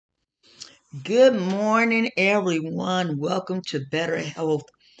Good morning, everyone. Welcome to Better Health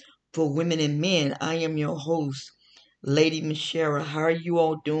for Women and Men. I am your host, Lady Michelle. How are you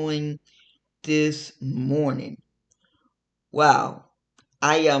all doing this morning? Wow,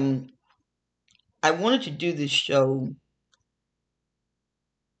 I wanted to do this show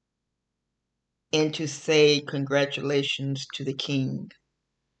and to say congratulations to the King.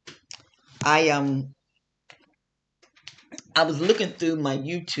 I I was looking through my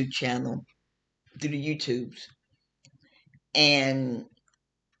YouTube channel, through the YouTubes, and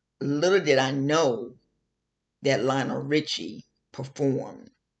little did I know that Lionel Richie performed.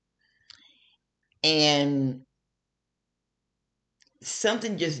 And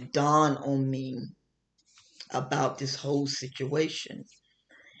something just dawned on me about this whole situation.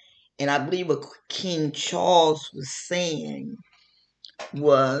 And I believe what King Charles was saying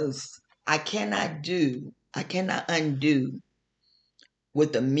was, I cannot undo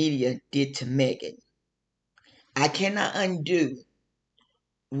what the media did to Meghan. I cannot undo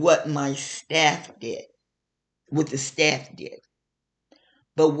what my staff did, what the staff did.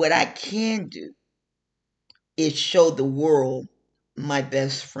 But what I can do is show the world my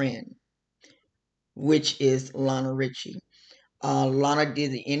best friend, which is Lionel Richie. Lionel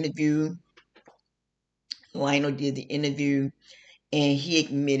did the interview. Lionel did the interview, and he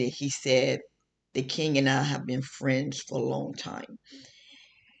admitted, he said, the king and I have been friends for a long time.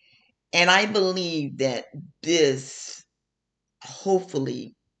 And I believe that this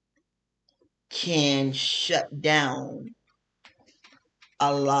hopefully can shut down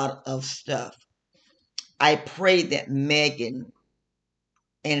a lot of stuff. I pray that Meghan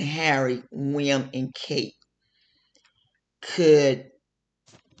and Harry, William, and Kate could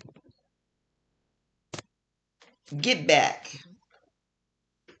get back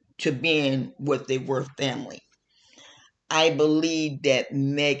to being what they were, family. I believe that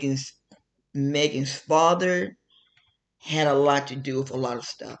Meghan's father had a lot to do with a lot of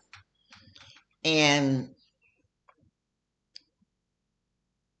stuff. And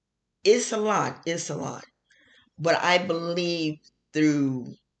it's a lot. But I believe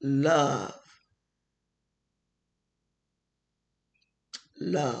through love,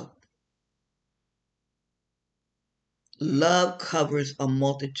 love, love covers a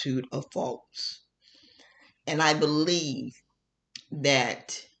multitude of faults. And I believe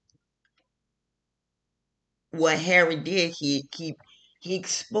that what Harry did, he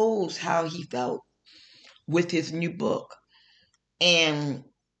exposed how he felt with his new book. And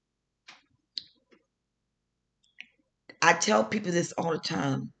I tell people this all the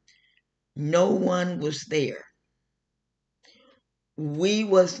time. No one was there. We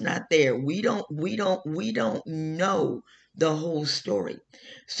was not there. We don't know the whole story.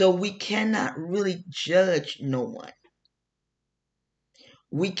 So we cannot really judge no one.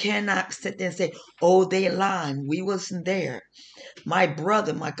 We cannot sit there and say, oh, they lying. We wasn't there. My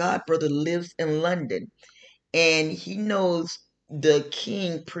brother, my god brother, lives in London, and he knows the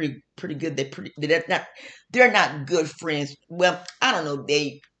king pretty good. They're not good friends. Well, I don't know.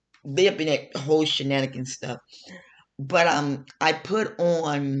 They've been at whole shenanigans stuff. But I put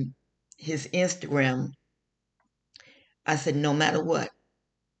on his Instagram, I said, no matter what,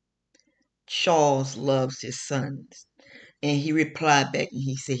 Charles loves his sons. And he replied back and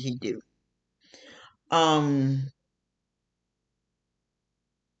he said he do. Um,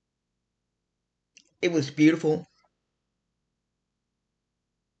 it was beautiful.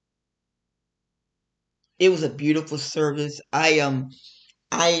 It was a beautiful service. I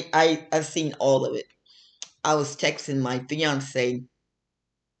seen all of it. I was texting my fiance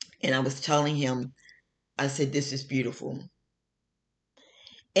and I was telling him, I said, this is beautiful.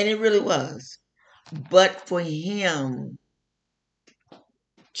 And it really was. But for him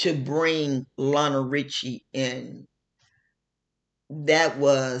to bring Lionel Richie in, that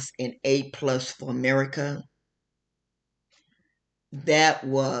was an A+ for America. That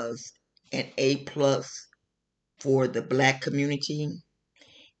was an A+ for the black community.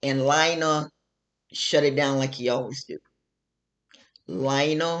 And Lionel shut it down like he always do.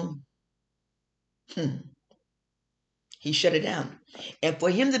 Lionel, he shut it down. And for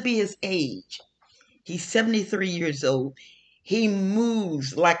him to be his age, he's 73 years old. He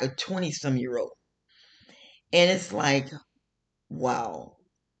moves like a 20-some-year-old. And it's like, wow.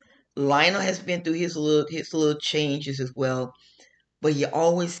 Lionel has been through his little changes as well, but he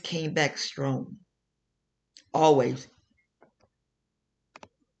always came back strong. Always.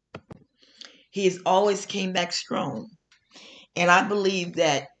 He has always came back strong. And I believe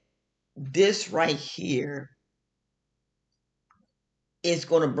that this right here is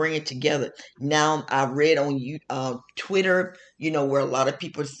going to bring it together. Now, I read on Twitter, where a lot of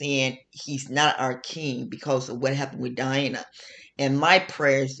people are saying he's not our king because of what happened with Diana. And my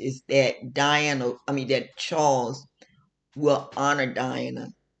prayers is that that Charles will honor Diana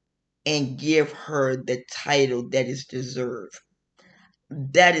and give her the title that is deserved.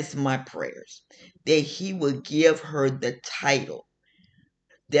 That is my prayers. That he will give her the title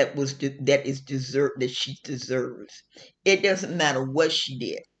that is deserved, that she deserves. It doesn't matter what she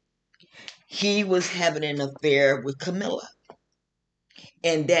did. He was having an affair with Camilla,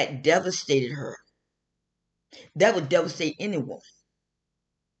 and that devastated her. That would devastate anyone.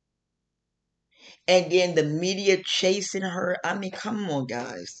 And then the media chasing her. I mean, come on,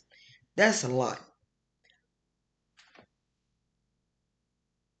 guys. That's a lot.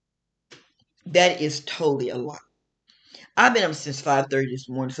 That is totally a lot. I've been up since 5:30 this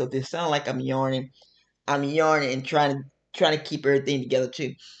morning, so if it sounds like I'm yarning and trying to keep everything together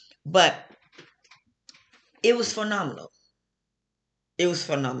too. But it was phenomenal. It was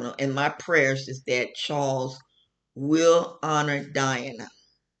phenomenal. And my prayers is that Charles will honor Diana,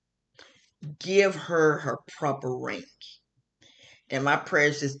 give her her proper rank. And my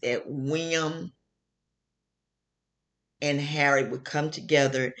prayers is that William and Harry would come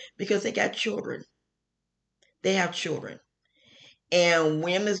together because they got children. They have children. And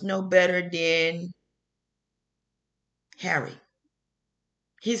William is no better than Harry.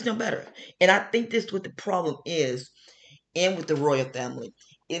 He's no better. And I think this is what the problem is, and with the royal family,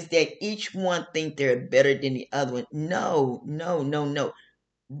 is that each one think they're better than the other one. No, no, no, no.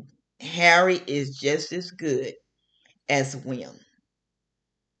 Harry is just as good as William.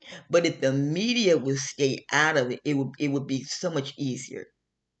 But if the media would stay out of it, it would be so much easier.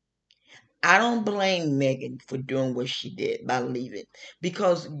 I don't blame Meghan for doing what she did by leaving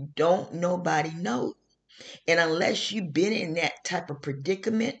because don't nobody know. And unless you've been in that type of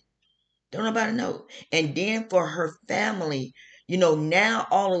predicament, don't nobody know. And then for her family, now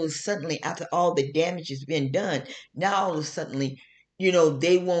all of a sudden, after all the damage has been done, now all of a sudden,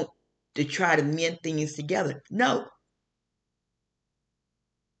 they want to try to mend things together. No.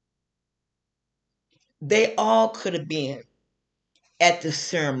 They all could have been at the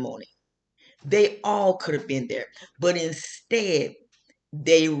ceremony. They all could have been there. But instead,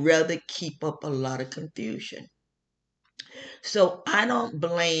 they rather keep up a lot of confusion. So I don't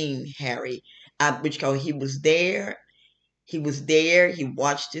blame Harry, because he was there. He was there. He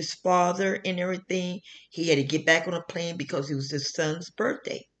watched his father and everything. He had to get back on a plane because it was his son's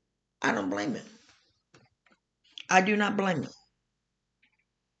birthday. I don't blame him. I do not blame him.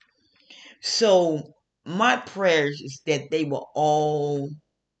 So my prayers is that they will all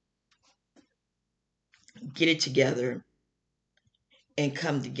get it together and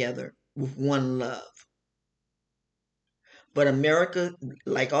come together with one love. But America,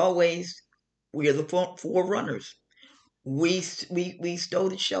 like always, we are the forerunners. We stole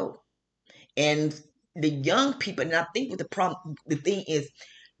the show, and the young people. And I think what the thing is,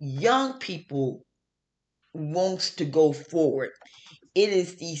 young people wants to go forward. It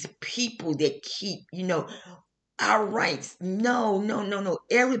is these people that keep, our rights. No, no, no, no.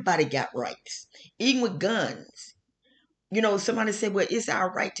 Everybody got rights, even with guns. Somebody said, "Well, it's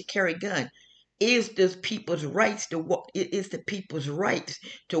our right to carry a gun." It's the people's rights to walk. It is the people's rights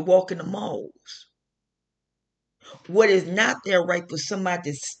to walk in the malls. What is not their right for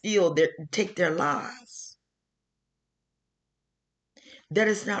somebody to take their lives? That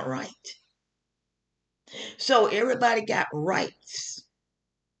is not right. So everybody got rights.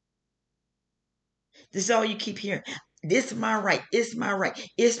 This is all you keep hearing. This is my right. It's my right.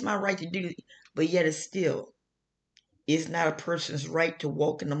 It's my right to do it. But yet it's not a person's right to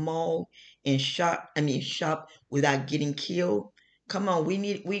walk in the mall and shop without getting killed. Come on, we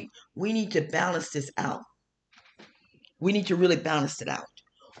need to balance this out. We need to really balance it out.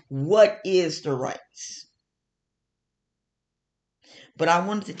 What is the rights? But I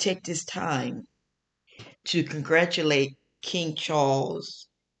wanted to take this time to congratulate King Charles.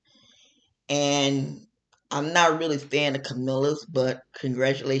 And I'm not really a fan of Camilla's, but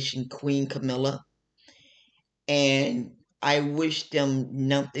congratulations, Queen Camilla. And I wish them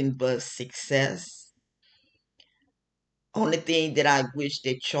nothing but success. Only thing that I wish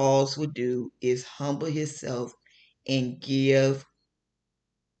that Charles would do is humble himself and give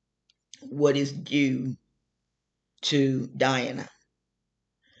what is due to Diana.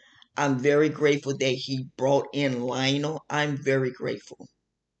 I'm very grateful that he brought in Lionel. I'm very grateful.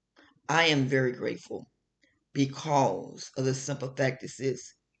 I am very grateful because of the simple fact is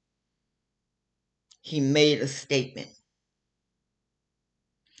this. He made a statement.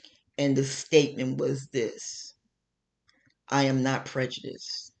 And the statement was this: I am not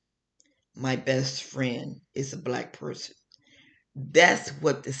prejudiced. My best friend is a black person. That's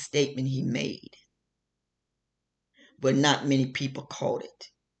what the statement he made. But not many people caught it.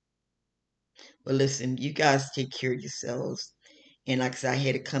 But listen, you guys take care of yourselves. And like I said, I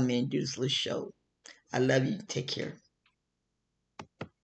had to come in and do this little show. I love you. Take care.